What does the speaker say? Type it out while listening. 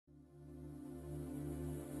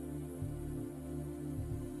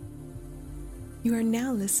You are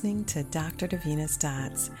now listening to Dr. Davina's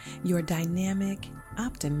Dots, your dynamic,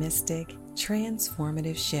 optimistic,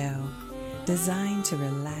 transformative show designed to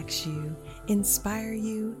relax you, inspire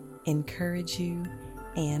you, encourage you,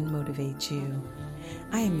 and motivate you.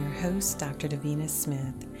 I am your host, Dr. Davina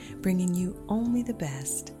Smith, bringing you only the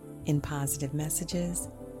best in positive messages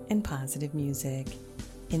and positive music.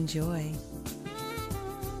 Enjoy.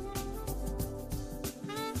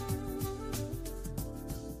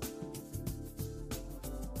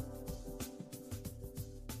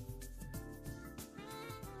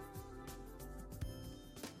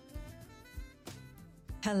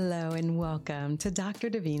 Hello and welcome to Dr.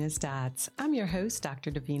 Davina's Dots. I'm your host,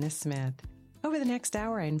 Dr. Davina Smith. Over the next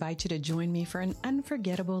hour, I invite you to join me for an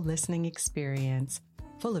unforgettable listening experience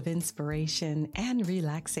full of inspiration and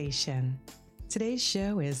relaxation. Today's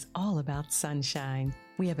show is all about sunshine.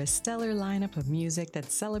 We have a stellar lineup of music that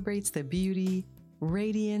celebrates the beauty,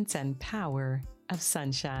 radiance, and power of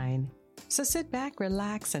sunshine. So sit back,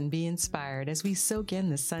 relax, and be inspired as we soak in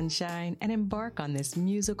the sunshine and embark on this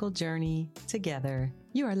musical journey together.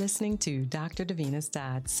 You are listening to Dr. Davina's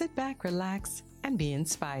Dots. Sit back, relax, and be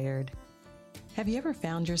inspired. Have you ever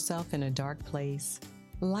found yourself in a dark place?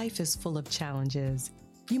 Life is full of challenges.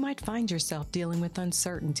 You might find yourself dealing with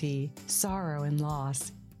uncertainty, sorrow, and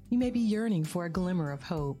loss. You may be yearning for a glimmer of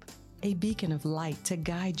hope, a beacon of light to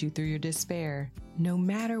guide you through your despair. No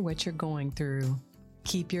matter what you're going through,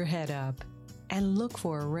 keep your head up and look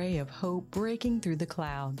for a ray of hope breaking through the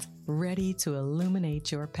clouds, ready to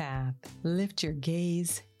illuminate your path. Lift your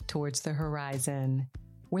gaze towards the horizon,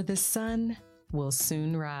 where the sun will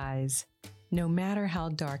soon rise. No matter how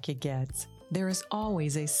dark it gets, there is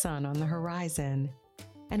always a sun on the horizon.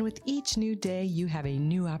 And with each new day, you have a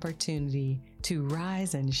new opportunity to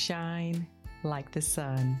rise and shine like the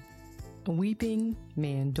sun. Weeping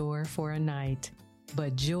may endure for a night,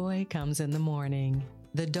 but joy comes in the morning.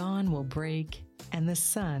 The dawn will break and the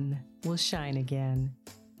sun will shine again.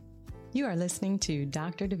 You are listening to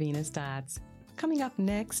Dr. Davina's Dots. Coming up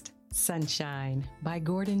next, Sunshine by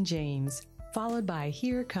Gordon James, followed by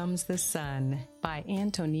Here Comes the Sun by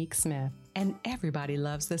Antonique Smith, and Everybody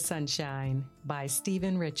Loves the Sunshine by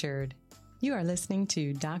Stephen Richard. You are listening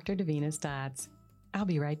to Dr. Davina's Dots. I'll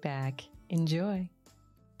be right back. Enjoy.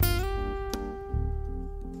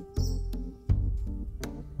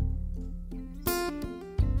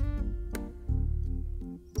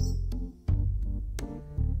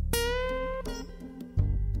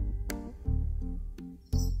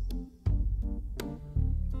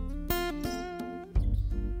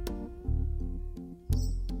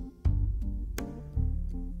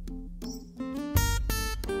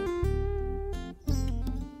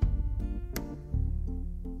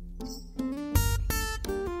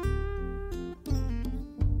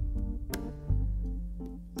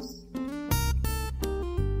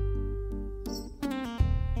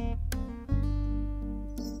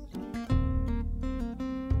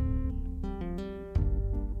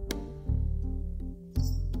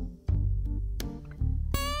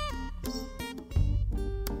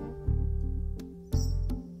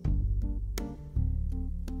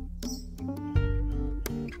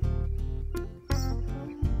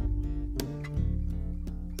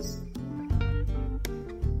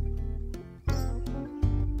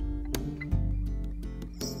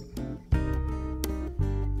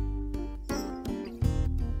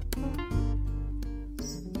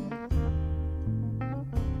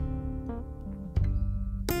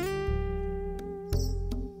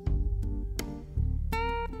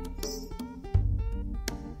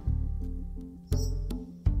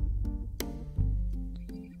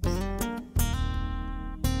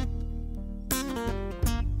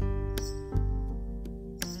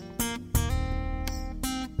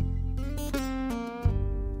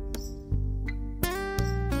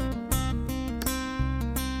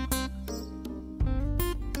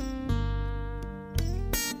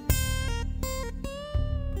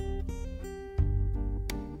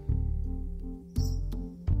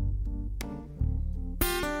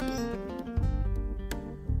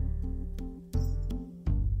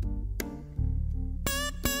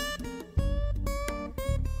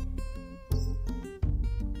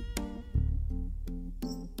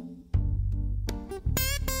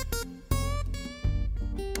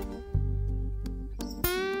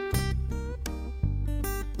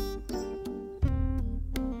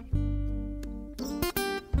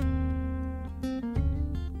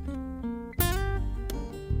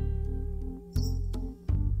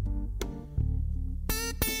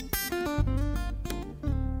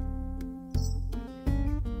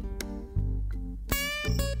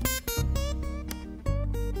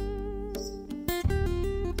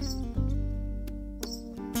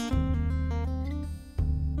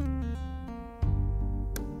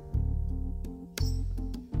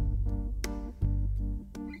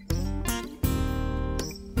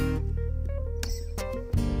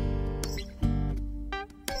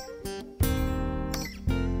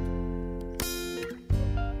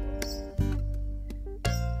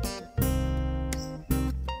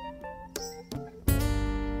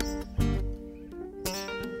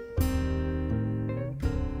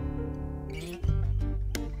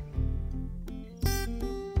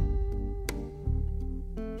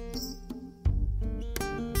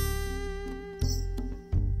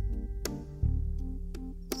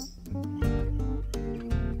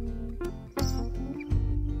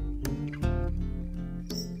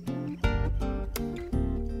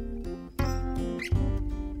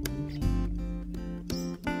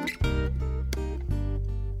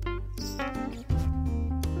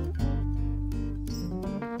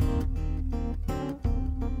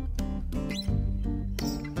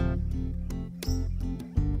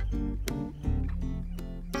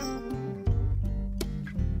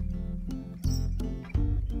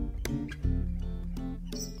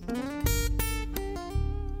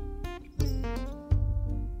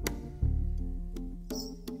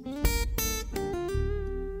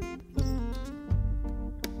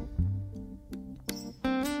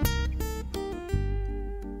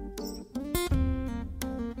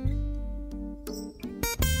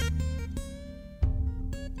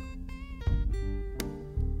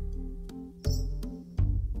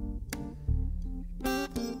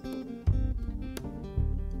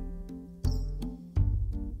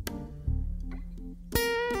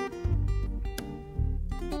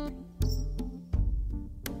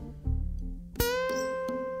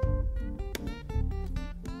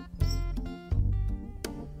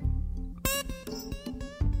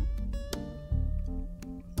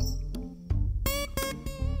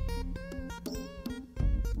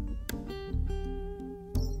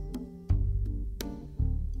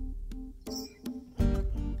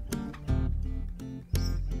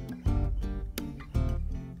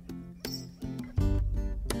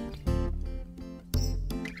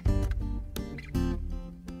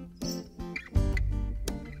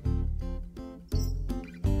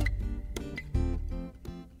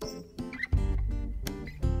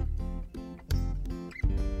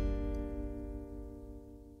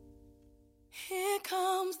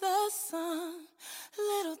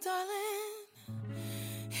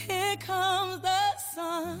 comes the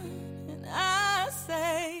sun, and I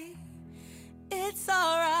say, it's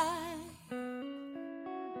alright.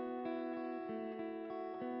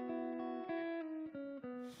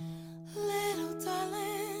 Little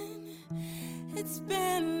darling, it's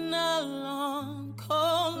been a long,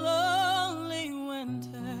 cold, lonely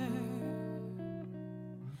winter.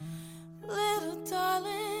 Little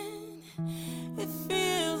darling, it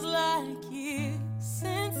feels like years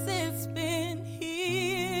since it's been here.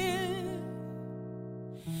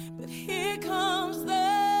 But here comes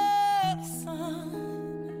the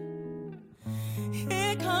sun.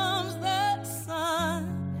 Here comes the sun,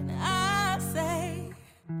 and I say,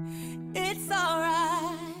 it's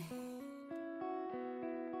alright.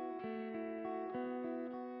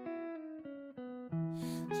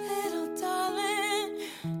 Little darling,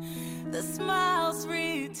 the smiles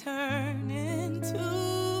return into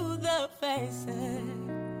the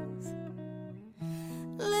faces.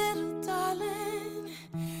 Little darling,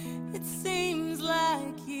 it seems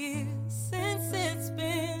like years since it's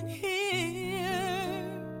been here.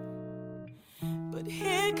 But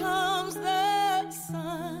here comes the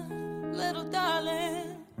sun, little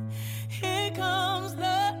darling. Here comes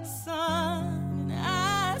the sun, and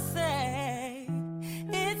I say,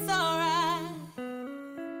 it's alright.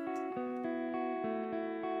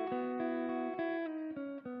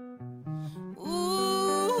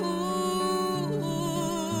 Ooh,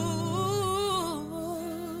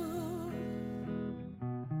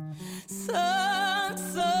 sun,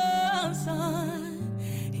 sun, sun,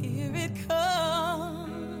 here it comes.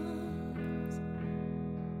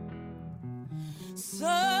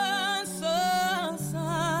 Sun, sun,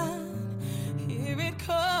 sun, here it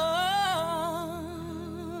comes.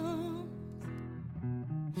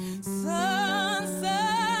 Sun,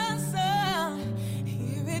 sun, sun,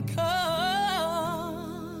 here it comes.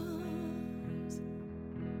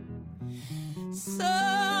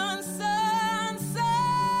 Sun, sun,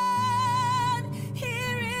 sun,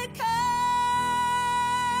 here it comes.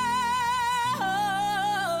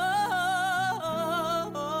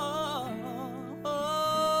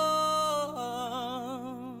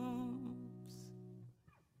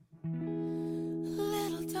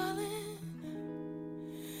 Little darling,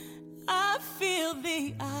 I feel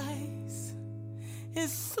the ice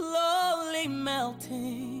is slowly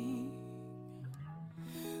melting.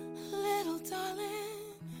 Little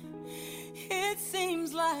darling, it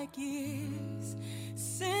seems like years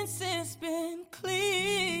since it's been clear.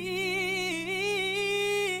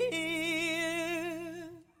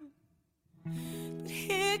 But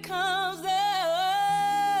here comes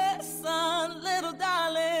the sun, little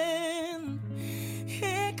darling.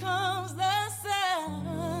 Here comes the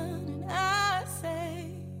sun, and I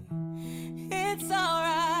say, it's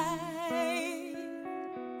alright.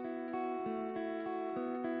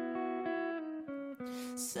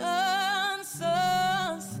 Sun,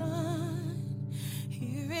 sun, sun,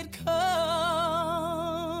 here it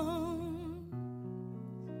comes.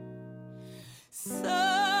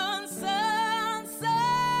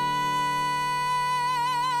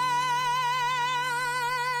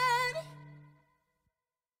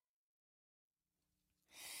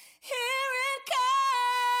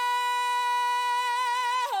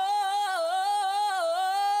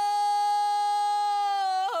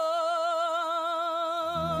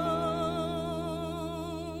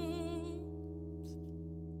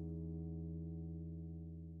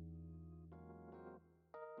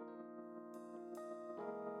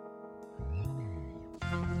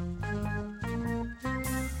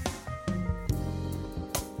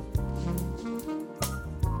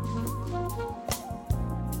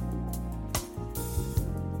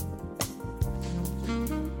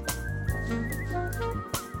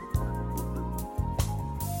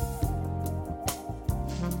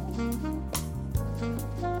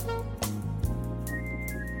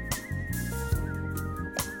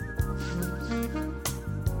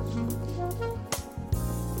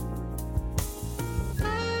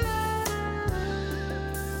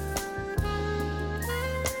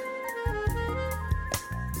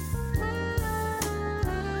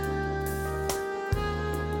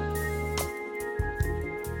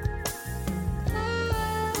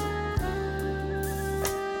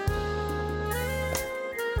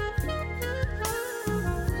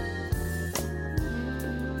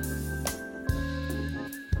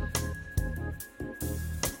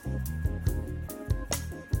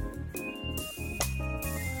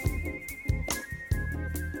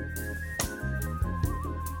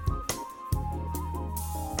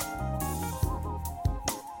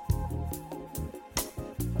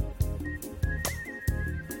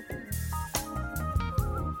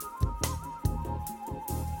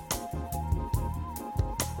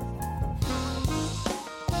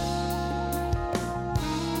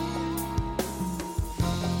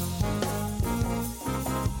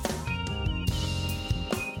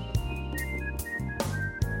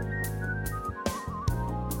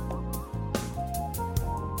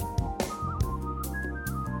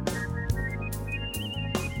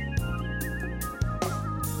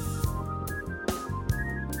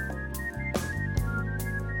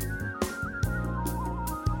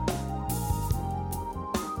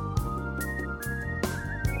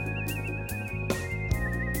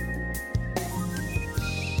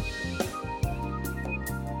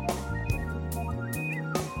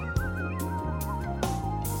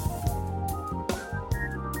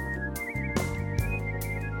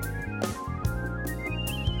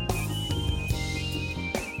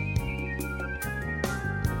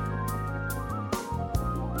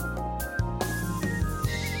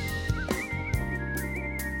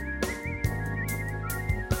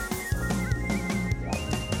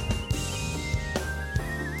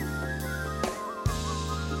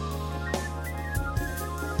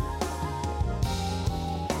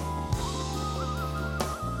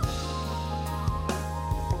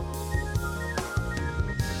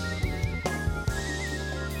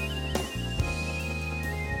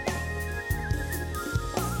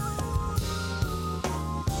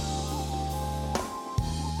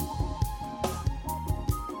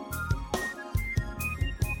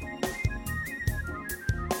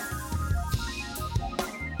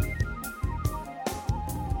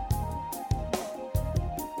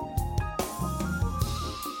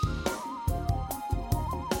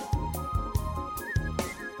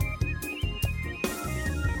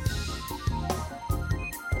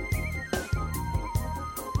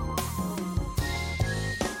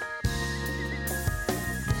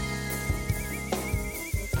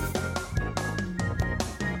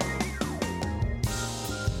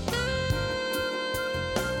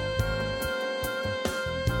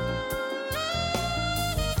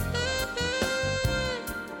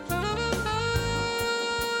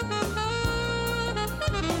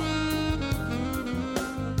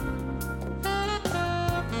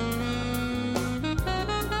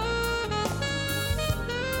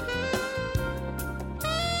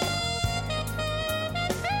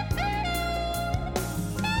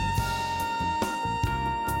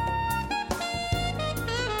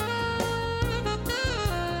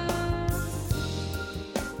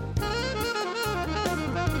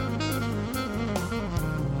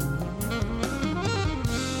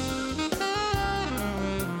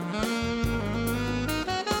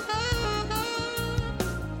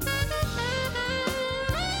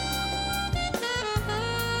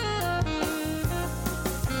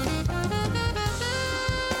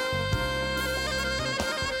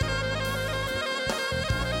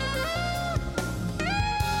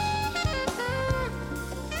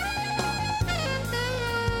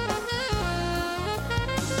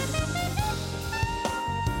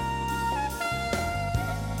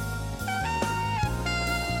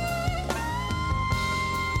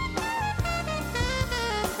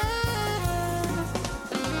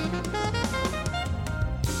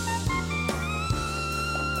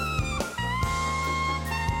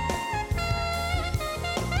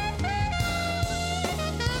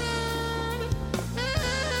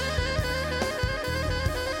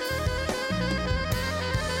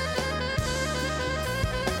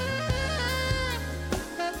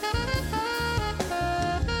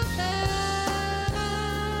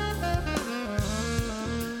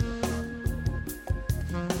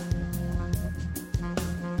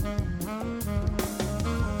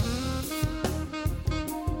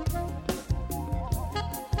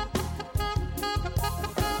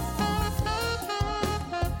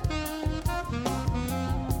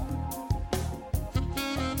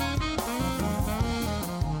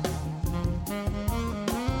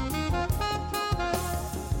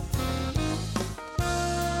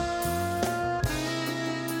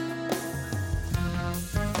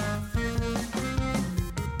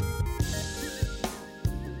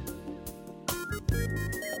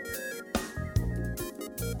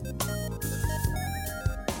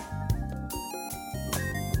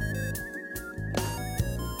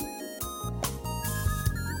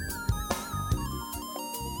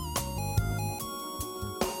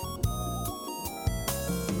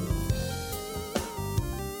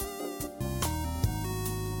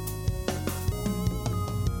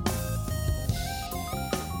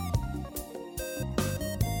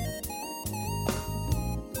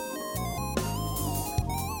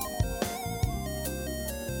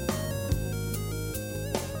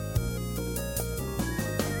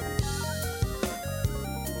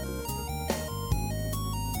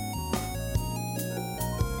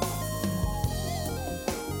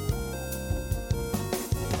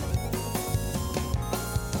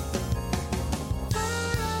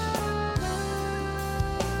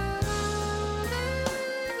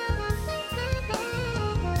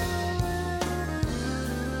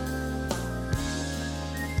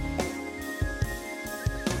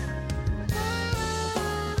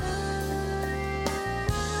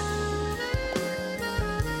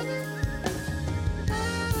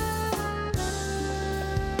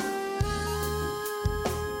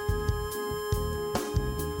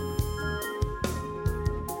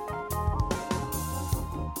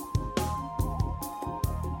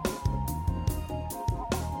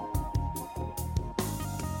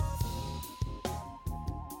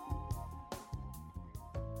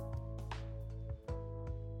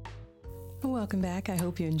 Welcome back. I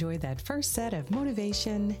hope you enjoyed that first set of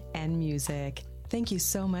motivation and music. Thank you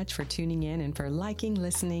so much for tuning in and for liking,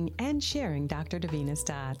 listening, and sharing Dr. Davina's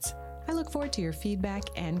Dots. I look forward to your feedback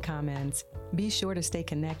and comments. Be sure to stay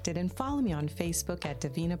connected and follow me on Facebook at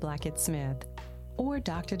Davina Blackett Smith or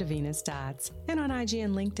Dr. Davina's Dots, and on IG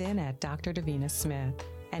and LinkedIn at Dr. Davina Smith.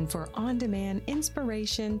 And for on-demand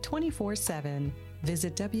inspiration 24/7,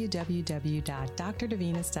 visit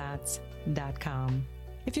www.drdavinasdots.com.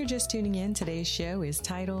 If you're just tuning in, today's show is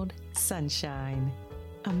titled Sunshine.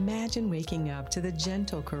 Imagine waking up to the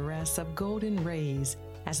gentle caress of golden rays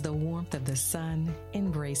as the warmth of the sun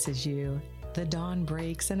embraces you. The dawn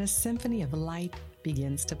breaks and a symphony of light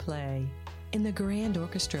begins to play. In the grand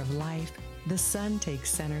orchestra of life, the sun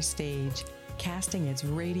takes center stage, casting its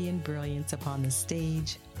radiant brilliance upon the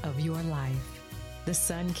stage of your life. The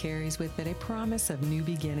sun carries with it a promise of new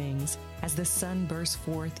beginnings as the sun bursts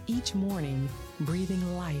forth each morning,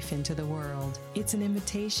 breathing life into the world. It's an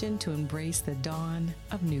invitation to embrace the dawn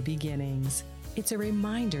of new beginnings. It's a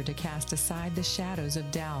reminder to cast aside the shadows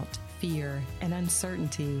of doubt, fear, and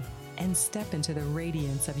uncertainty and step into the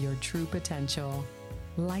radiance of your true potential.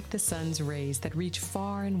 Like the sun's rays that reach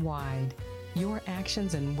far and wide, your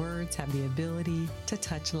actions and words have the ability to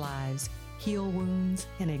touch lives, heal wounds,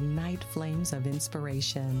 and ignite flames of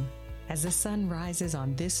inspiration. As the sun rises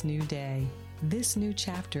on this new day, this new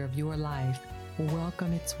chapter of your life,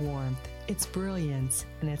 welcome its warmth, its brilliance,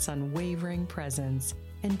 and its unwavering presence,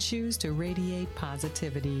 and choose to radiate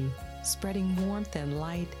positivity, spreading warmth and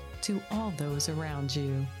light to all those around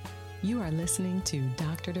you. You are listening to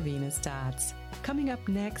Dr. Davina's Dots. Coming up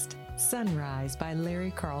next, Sunrise by Larry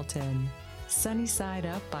Carlton, Sunny Side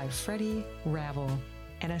Up by Freddie Ravel,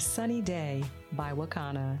 and A Sunny Day by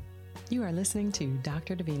Wakana. You are listening to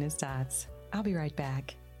Dr. Davina's Dots. I'll be right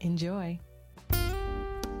back. Enjoy.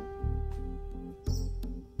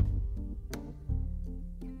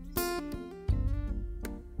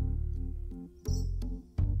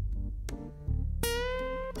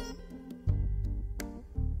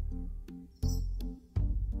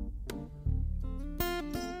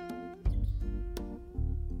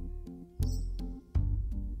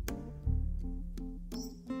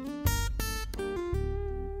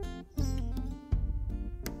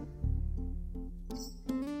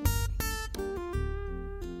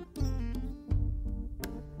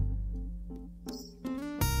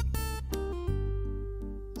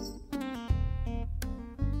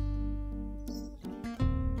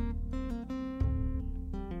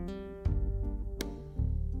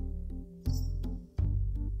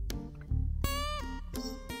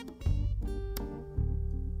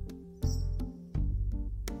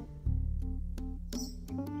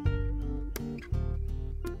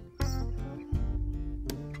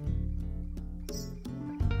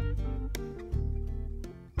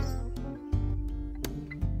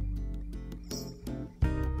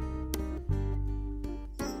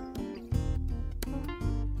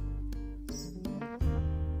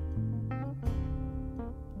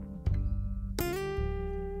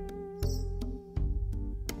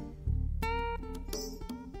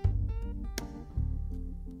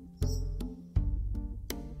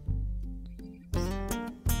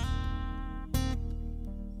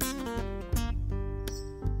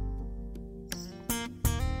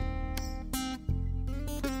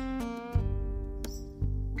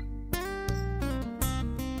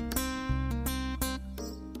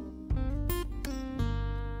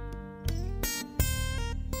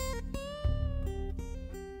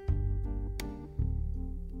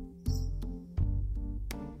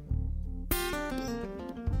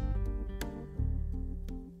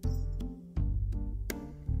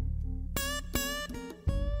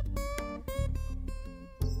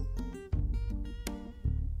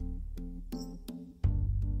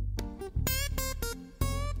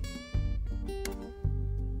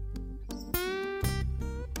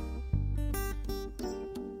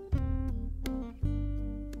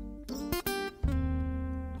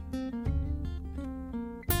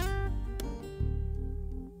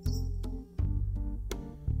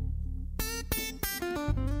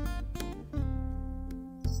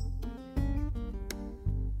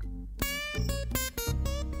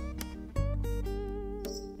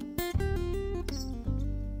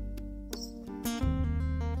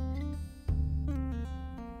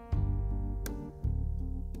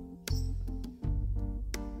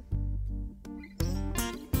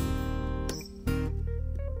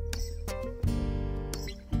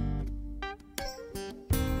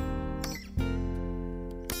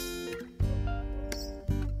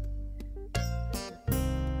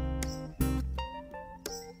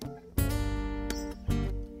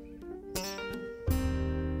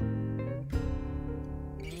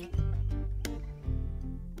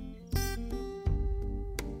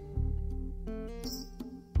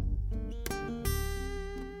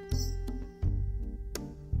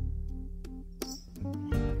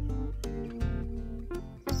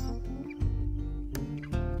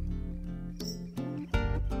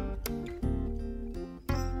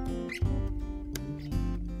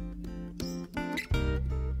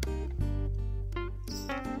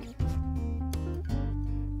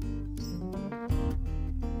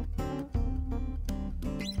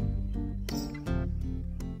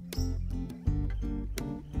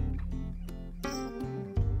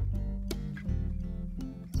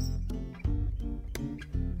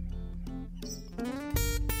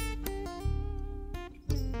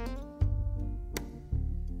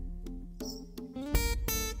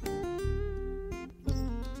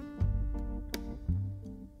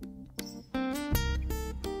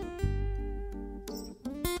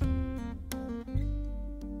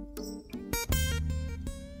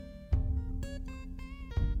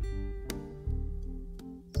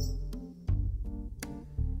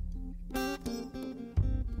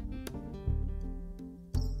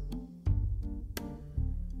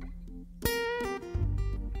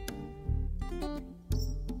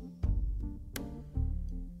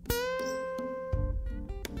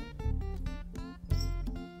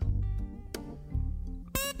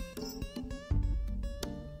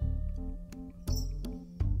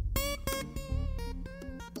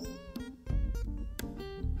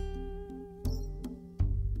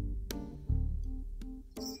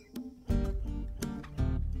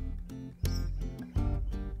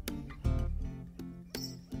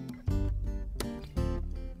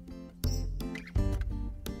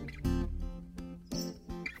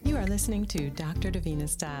 are listening to Dr.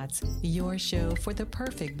 Davina's Dots, your show for the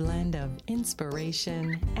perfect blend of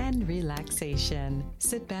inspiration and relaxation.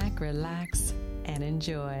 Sit back, relax, and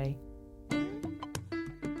enjoy.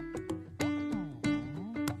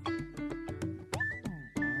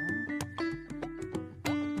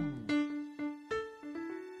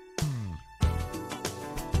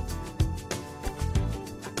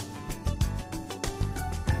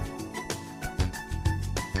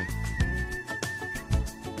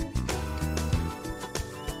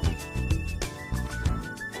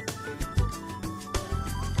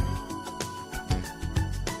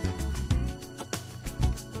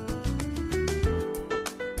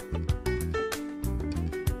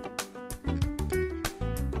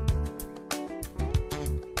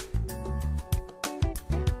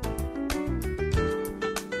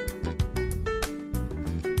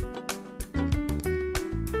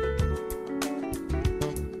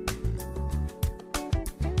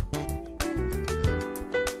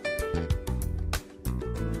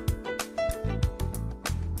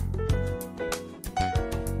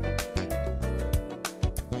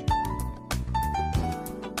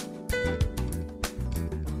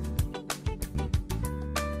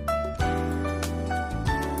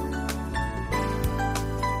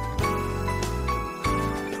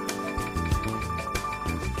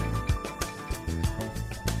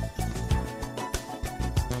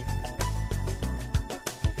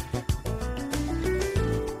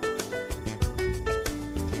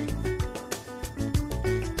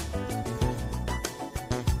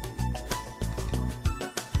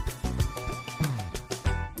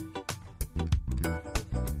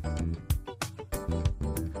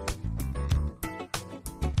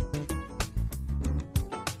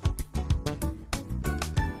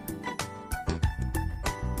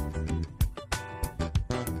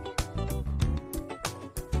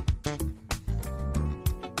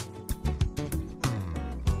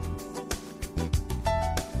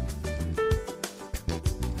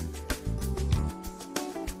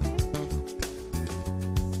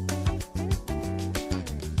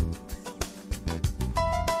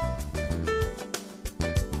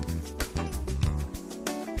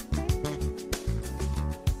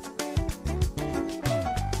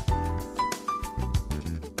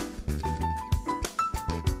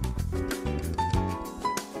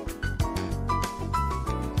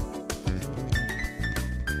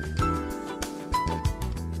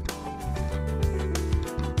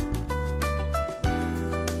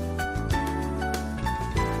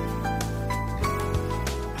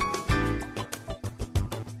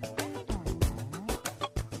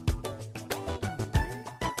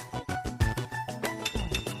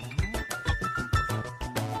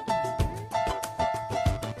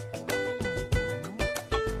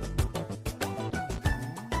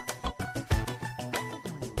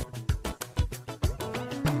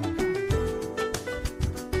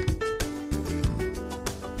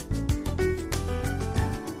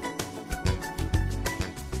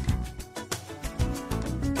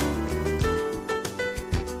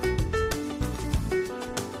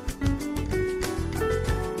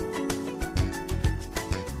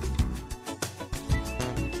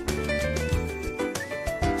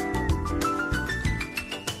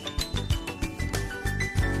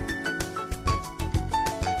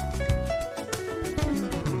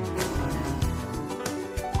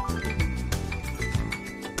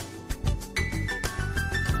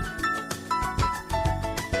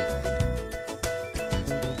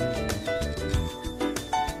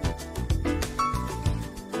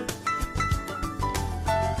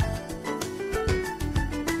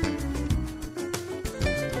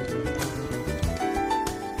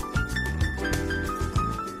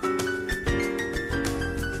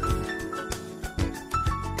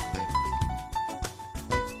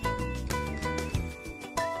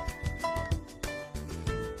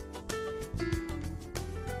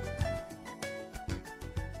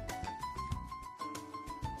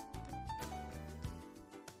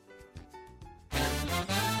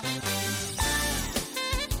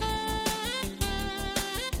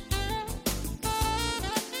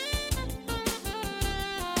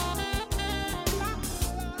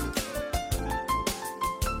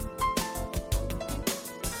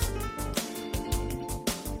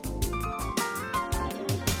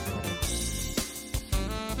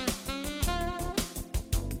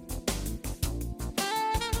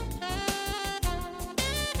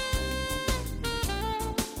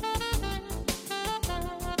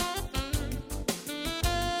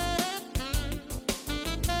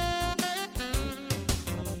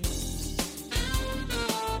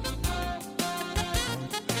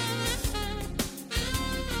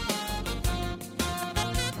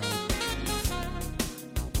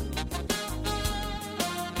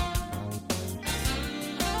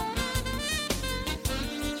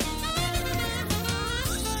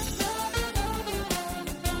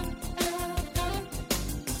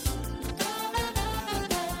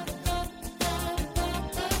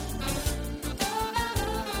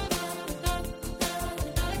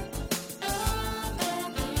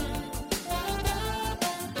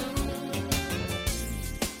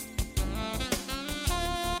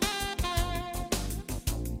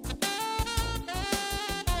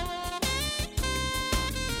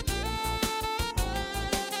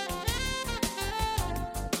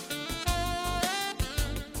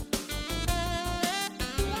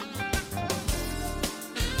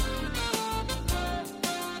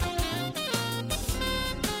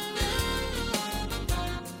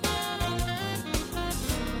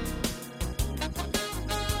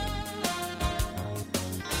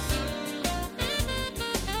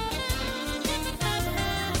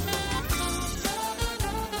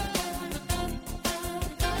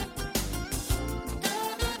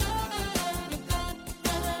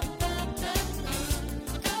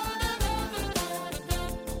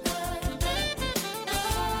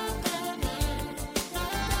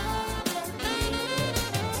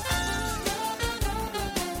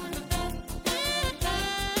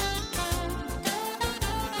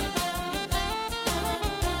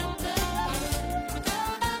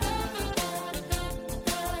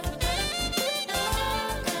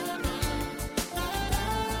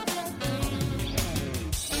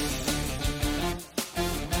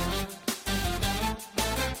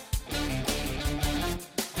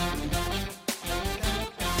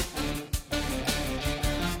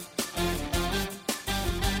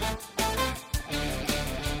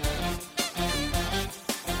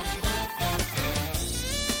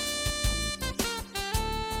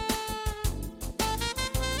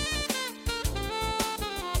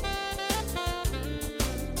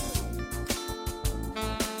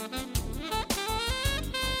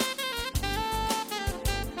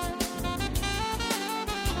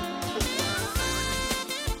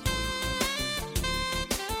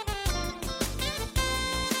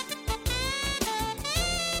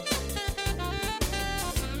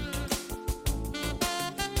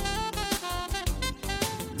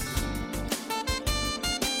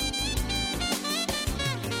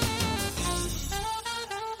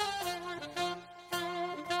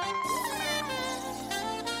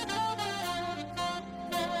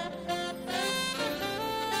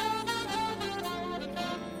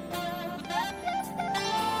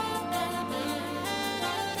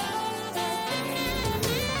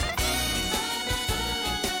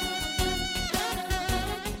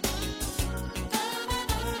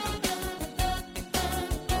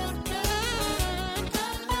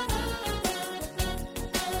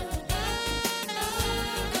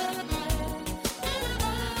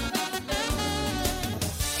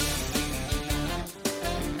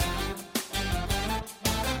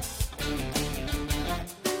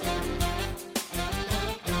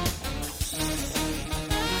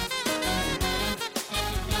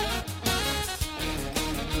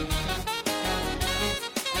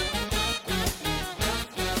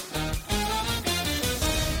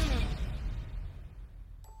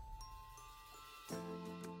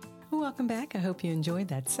 Welcome back. I hope you enjoyed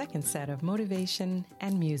that second set of motivation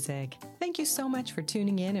and music. Thank you so much for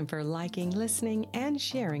tuning in and for liking, listening, and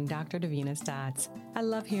sharing Dr. Davina's Dots. I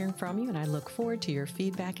love hearing from you, and I look forward to your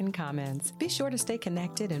feedback and comments. Be sure to stay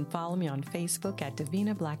connected and follow me on Facebook at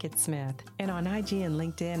Davina Blackett Smith and on IG and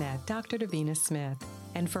LinkedIn at Dr. Davina Smith.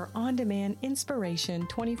 And for on-demand inspiration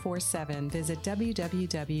 24/7, visit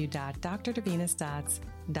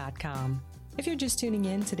www.drdavinasdots.com. If you're just tuning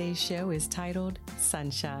in, today's show is titled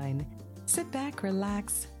Sunshine. Sit back,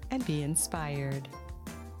 relax, and be inspired.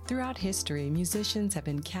 Throughout history, musicians have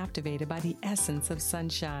been captivated by the essence of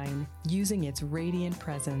sunshine, using its radiant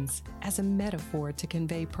presence as a metaphor to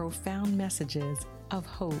convey profound messages of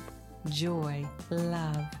hope, joy,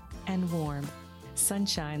 love, and warmth.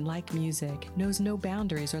 Sunshine, like music, knows no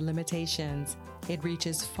boundaries or limitations. It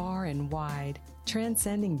reaches far and wide,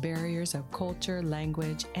 transcending barriers of culture,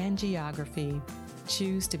 language, and geography.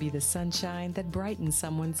 Choose to be the sunshine that brightens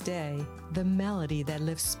someone's day, the melody that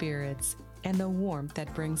lifts spirits, and the warmth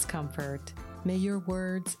that brings comfort. May your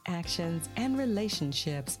words, actions, and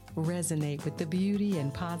relationships resonate with the beauty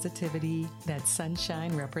and positivity that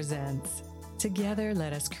sunshine represents. Together,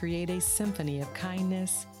 let us create a symphony of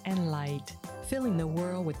kindness and light, filling the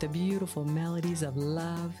world with the beautiful melodies of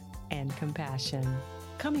love and compassion.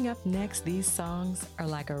 Coming up next, these songs are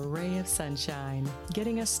like a ray of sunshine,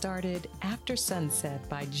 getting us started After Sunset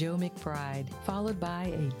by Joe McBride, followed by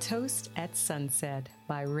A Toast at Sunset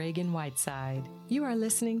by Reagan Whiteside. You are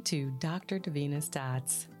listening to Dr. Davina's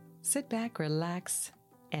Dots. Sit back, relax,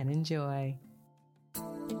 and enjoy.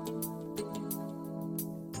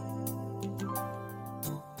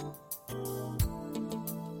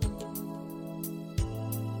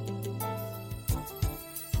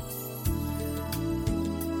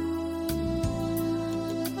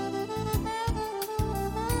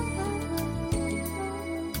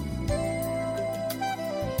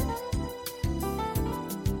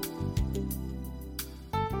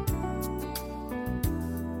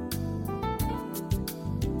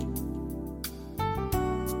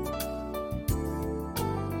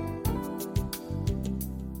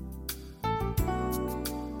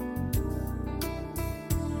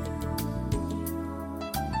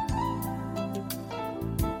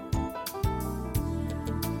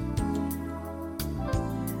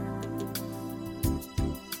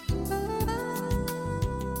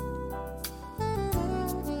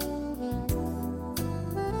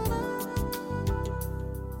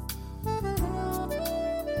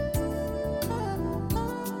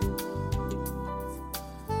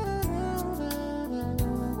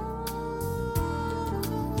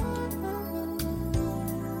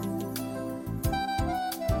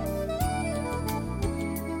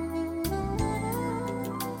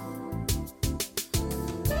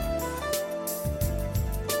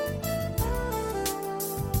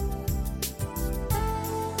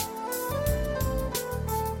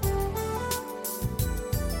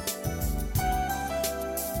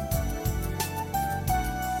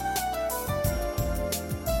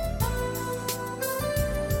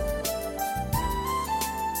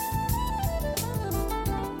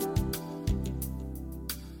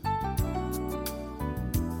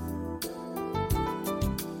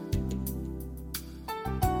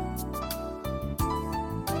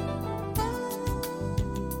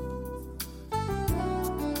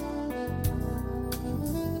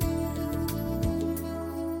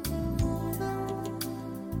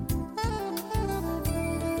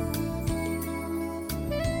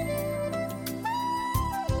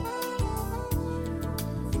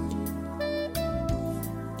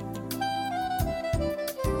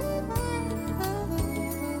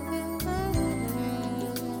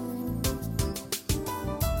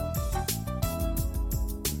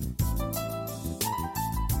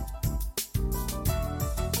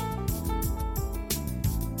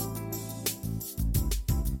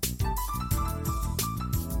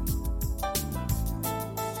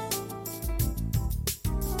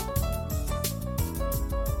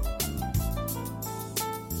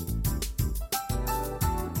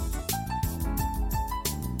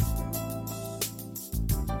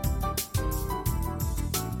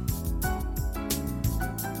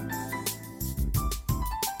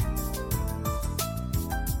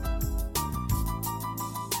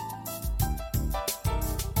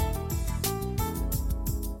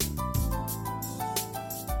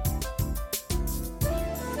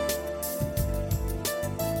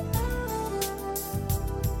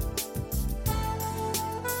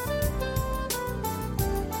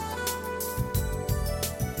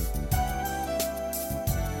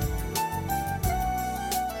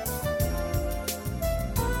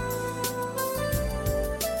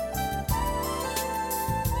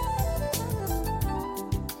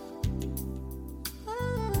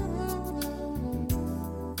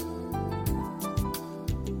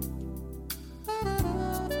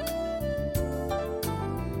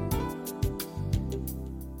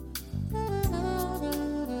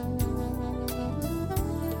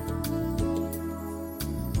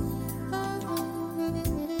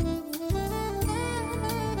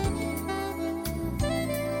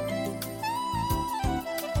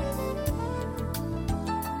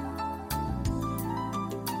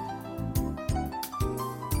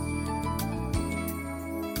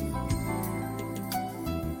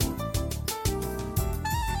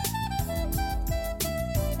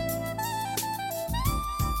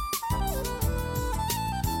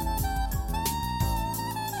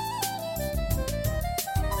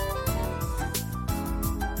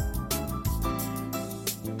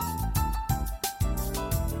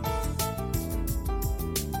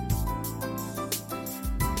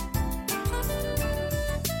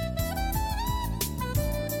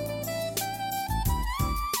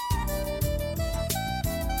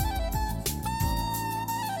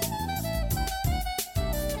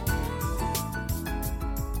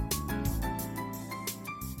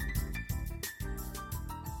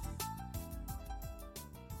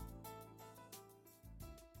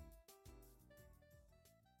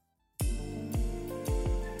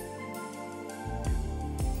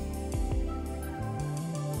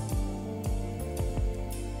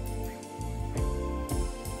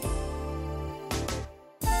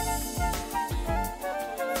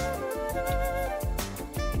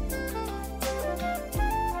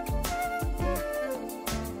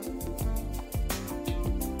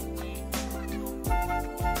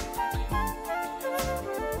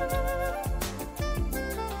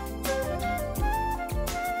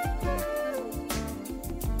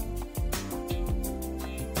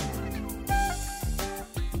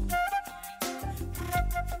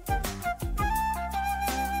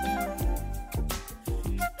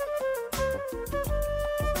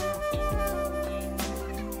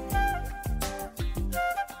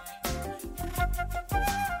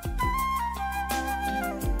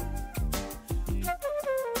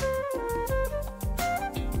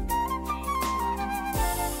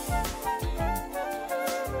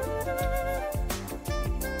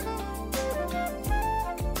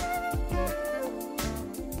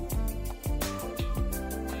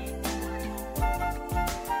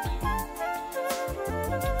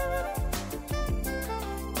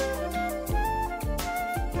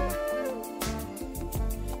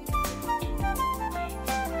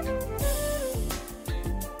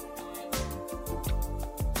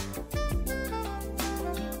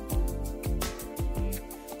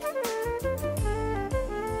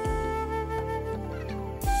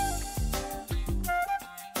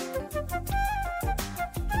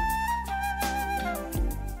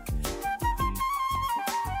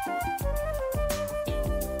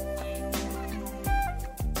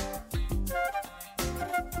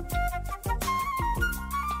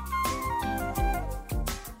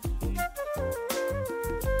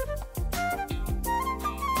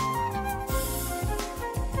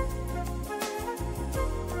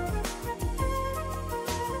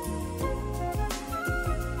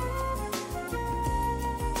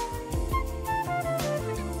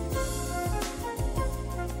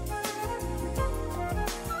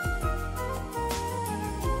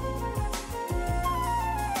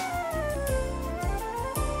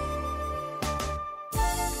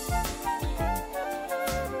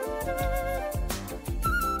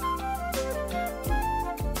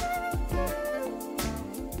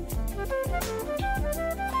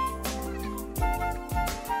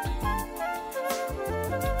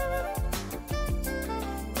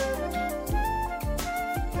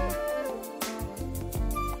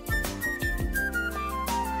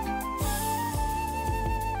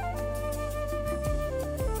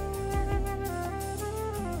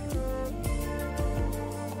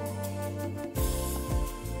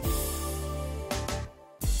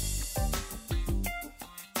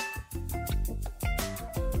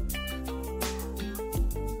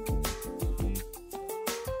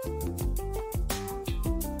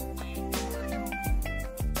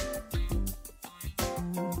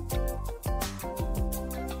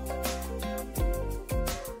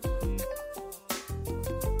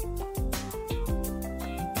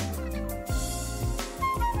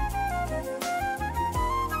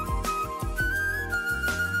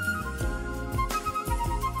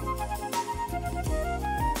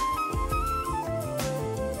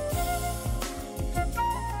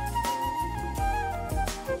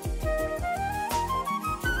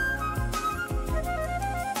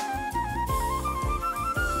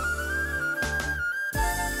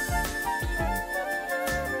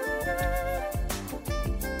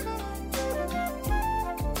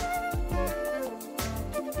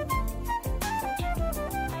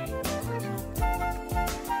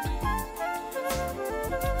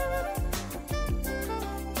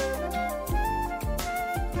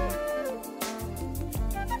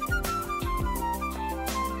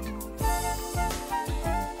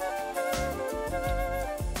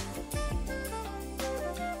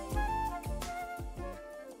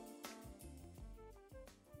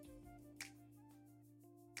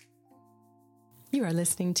 You are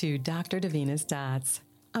listening to Dr. Davina's Dots.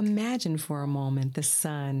 Imagine for a moment the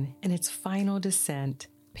sun in its final descent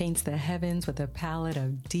paints the heavens with a palette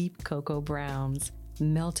of deep cocoa browns,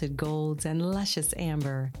 melted golds, and luscious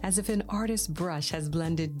amber, as if an artist's brush has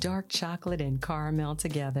blended dark chocolate and caramel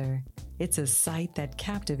together. It's a sight that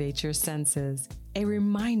captivates your senses, a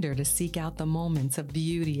reminder to seek out the moments of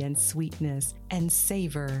beauty and sweetness and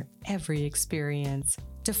savor every experience,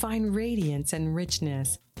 to find radiance and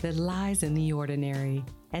richness that lies in the ordinary,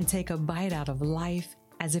 and take a bite out of life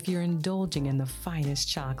as if you're indulging in the finest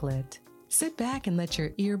chocolate. Sit back and let your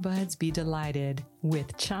earbuds be delighted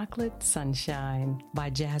with Chocolate Sunshine by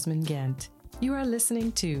Jasmine Gent. You are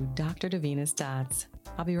listening to Dr. Davina's Dots.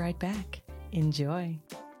 I'll be right back. Enjoy.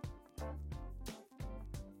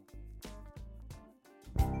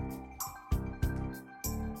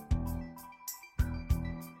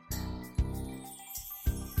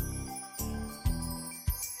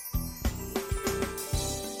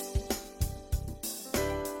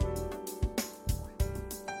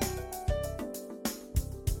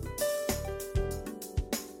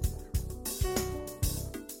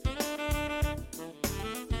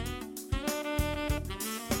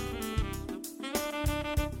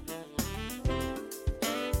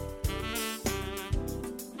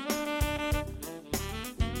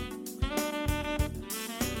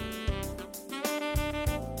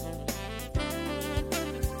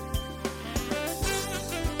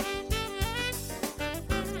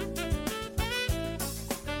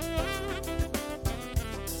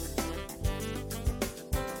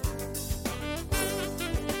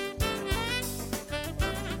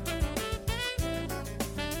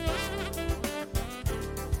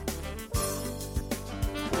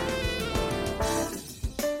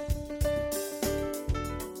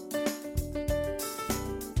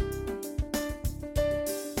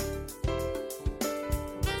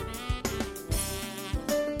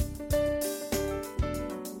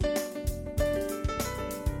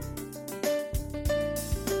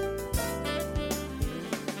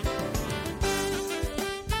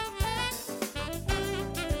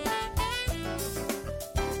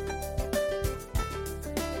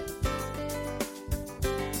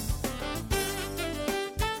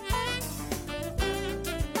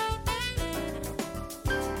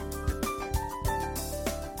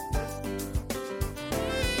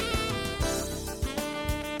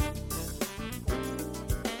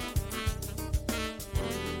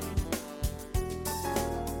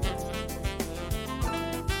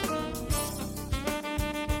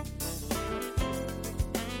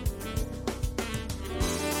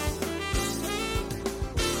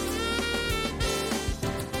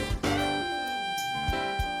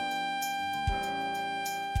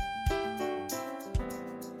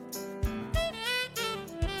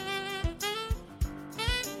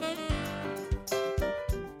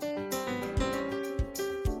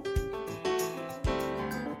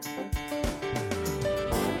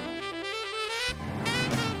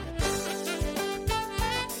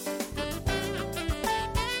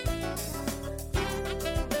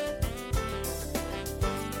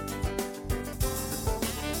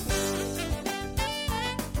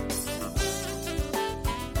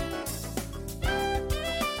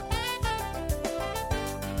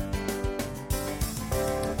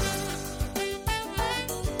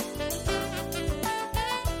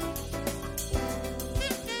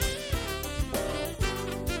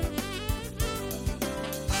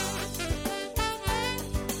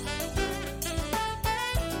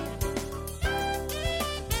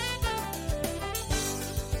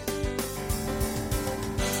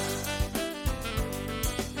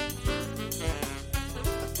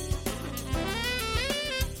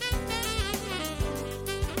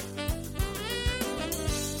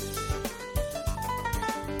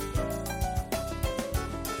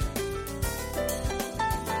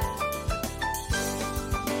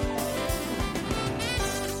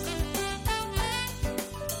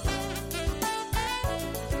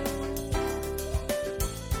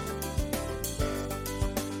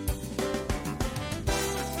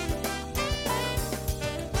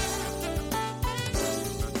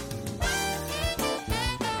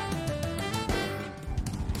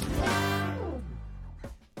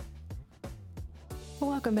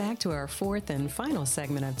 Welcome back to our fourth and final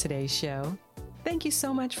segment of today's show. Thank you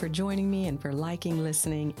so much for joining me and for liking,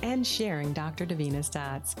 listening, and sharing Dr. Davina's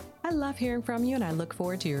Dots. I love hearing from you and I look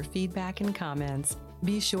forward to your feedback and comments.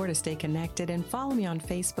 Be sure to stay connected and follow me on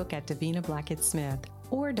Facebook at Davina Blackett Smith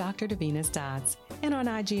or Dr. Davina's Dots, and on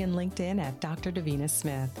IG and LinkedIn at Dr. Davina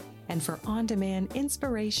Smith. And for on-demand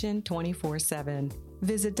inspiration 24/7,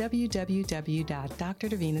 visit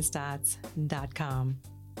www.drdavinasdots.com.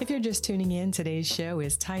 If you're just tuning in, today's show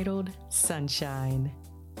is titled Sunshine.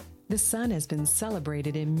 The sun has been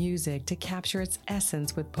celebrated in music to capture its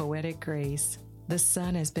essence with poetic grace. The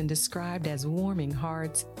sun has been described as warming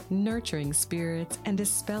hearts, nurturing spirits, and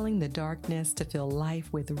dispelling the darkness to fill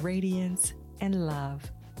life with radiance and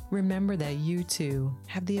love. Remember that you too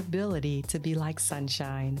have the ability to be like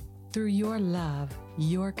sunshine. Through your love,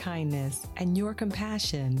 your kindness, and your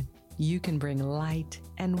compassion, you can bring light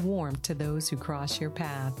and warmth to those who cross your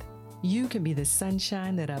path. You can be the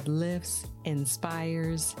sunshine that uplifts,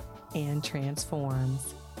 inspires, and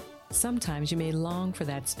transforms. Sometimes you may long for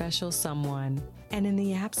that special someone, and in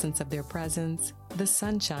the absence of their presence, the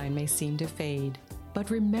sunshine may seem to fade. But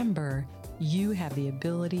remember, you have the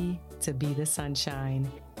ability to be the sunshine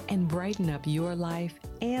and brighten up your life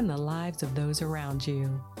and the lives of those around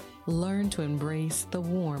you. Learn to embrace the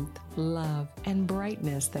warmth, love, and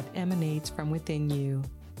brightness that emanates from within you,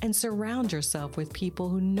 and surround yourself with people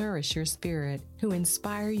who nourish your spirit, who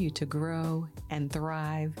inspire you to grow and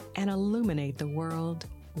thrive and illuminate the world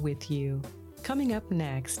with you. Coming up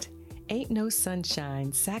next, Ain't No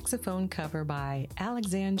Sunshine saxophone cover by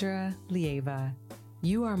Alexandra Lieva.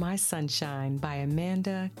 You Are My Sunshine by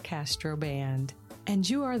Amanda Castro Band. And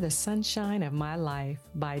You Are the Sunshine of My Life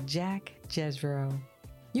by Jack Jesro.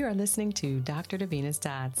 You are listening to Dr. Davina's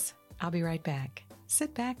Dots. I'll be right back.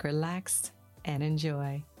 Sit back, relax, and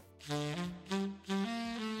enjoy.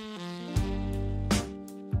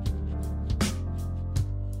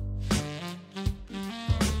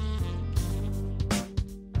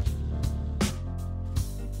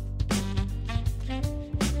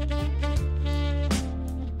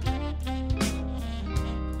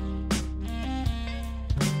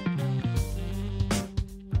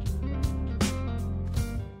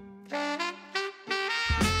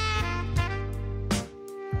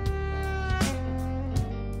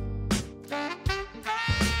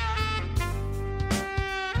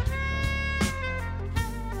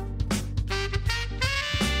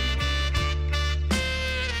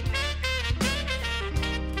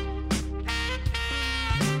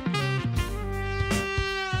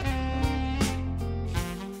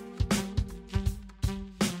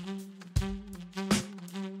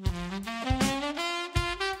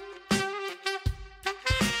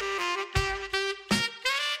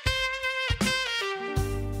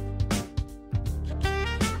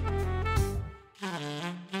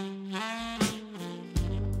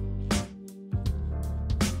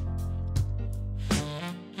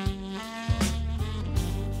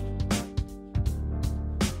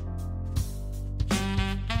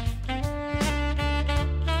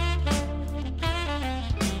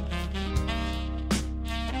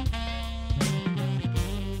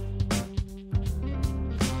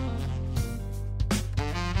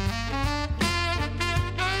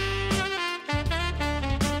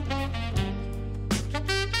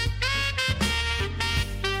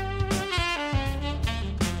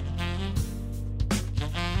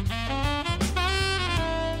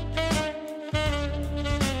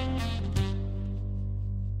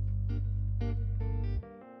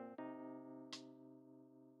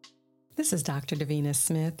 This is Dr. Davina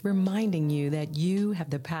Smith reminding you that you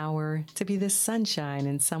have the power to be the sunshine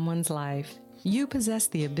in someone's life. You possess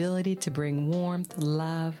the ability to bring warmth,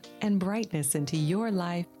 love, and brightness into your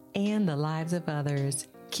life and the lives of others.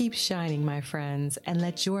 Keep shining, my friends, and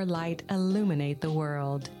let your light illuminate the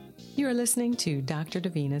world. You are listening to Dr.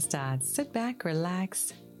 Davina's Dots. Sit back,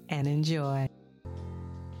 relax, and enjoy.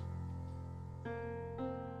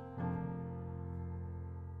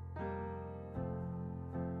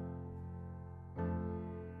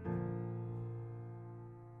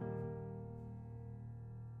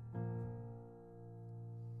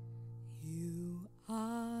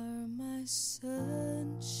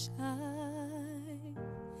 Sunshine,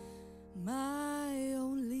 my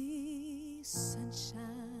only sunshine.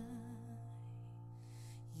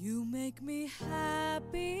 You make me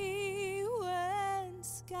happy when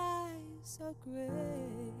skies are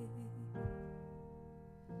gray.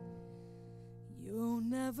 You'll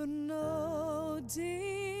never know,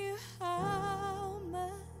 dear, how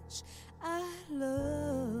much I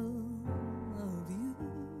love you.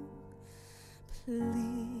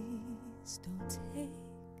 Please don't take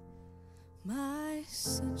my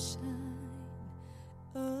sunshine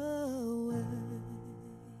away.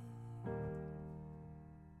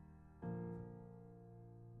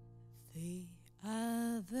 The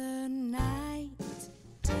other night,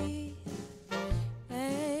 dear,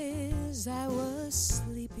 as I was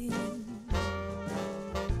sleeping,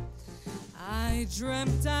 I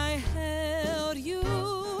dreamt I held you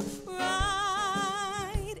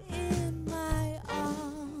right in my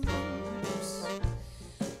arms.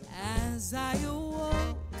 As I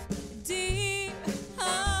awoke, deep,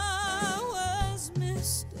 I was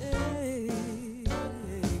mistaken,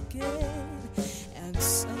 and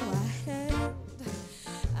so I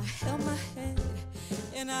held my head,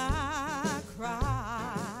 and I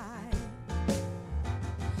cried.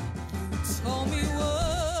 You told me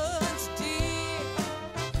once, dear,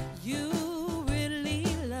 you really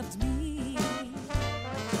loved me,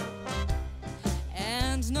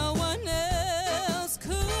 and no one else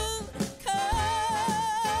could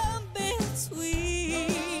come between.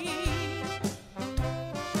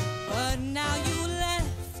 But now you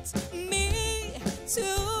left me to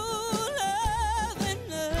love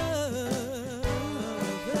another,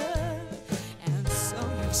 and so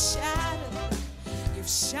you've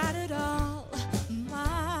shattered all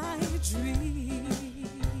my dreams.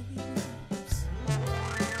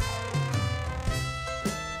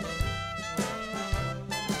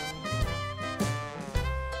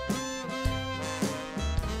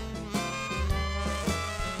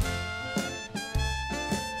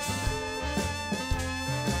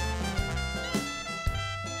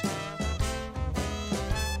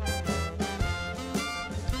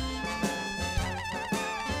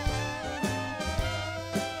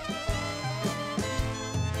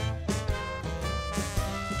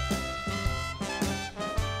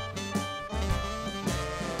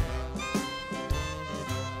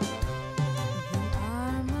 You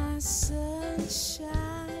are my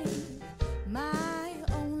sunshine, my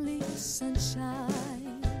only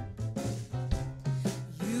sunshine.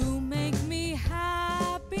 You make me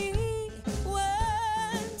happy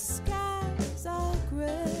when skies are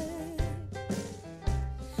gray.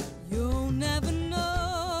 You'll never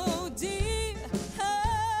know, dear,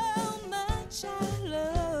 how much I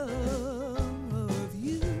love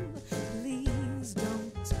you. Please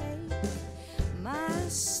don't take my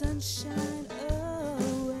sunshine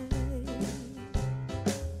away.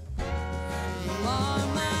 You are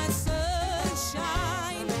my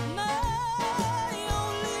sunshine, my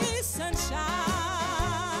only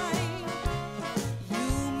sunshine. You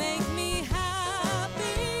make me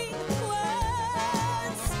happy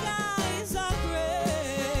when skies are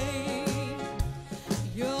gray.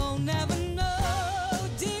 You'll never know,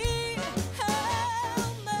 dear, how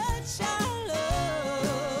much I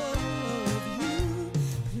love you.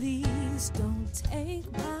 Please don't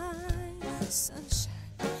take my sunshine.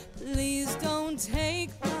 Please don't take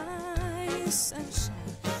my sunshine.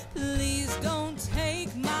 Please don't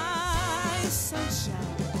take my sunshine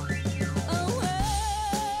away.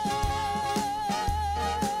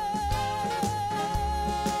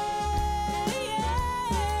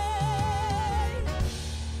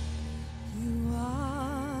 You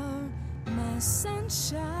are my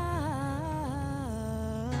sunshine.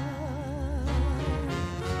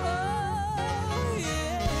 Oh,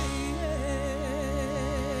 yeah.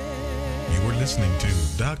 You were listening to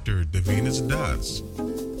Dr. Davina's Dots.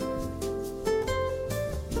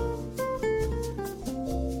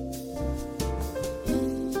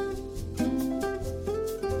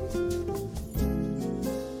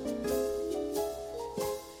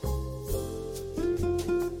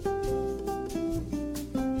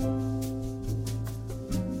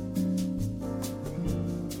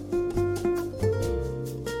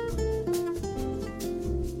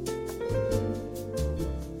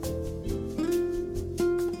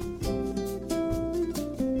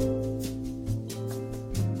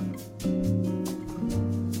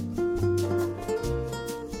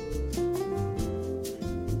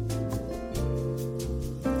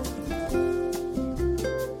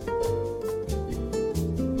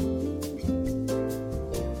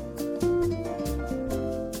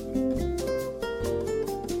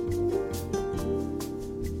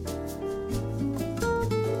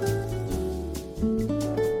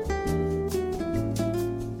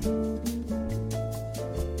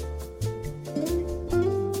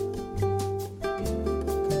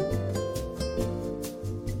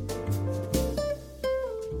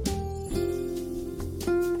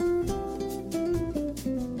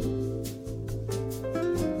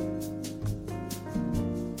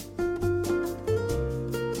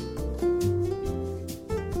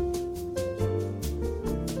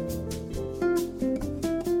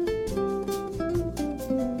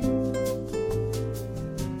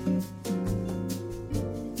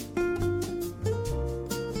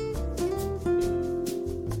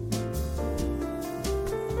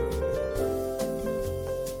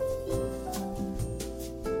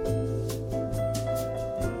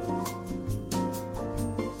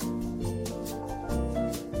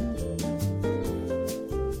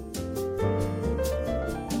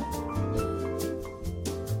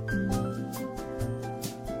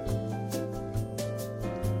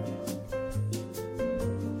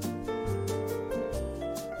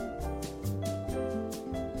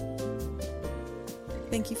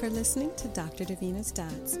 Thank you for listening to Dr. Davina's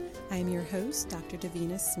Dots. I am your host, Dr.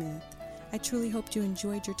 Davina Smith. I truly hope you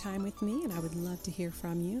enjoyed your time with me, and I would love to hear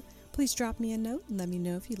from you. Please drop me a note and let me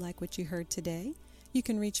know if you like what you heard today. You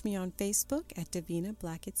can reach me on Facebook at Davina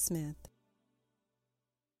Blackett Smith.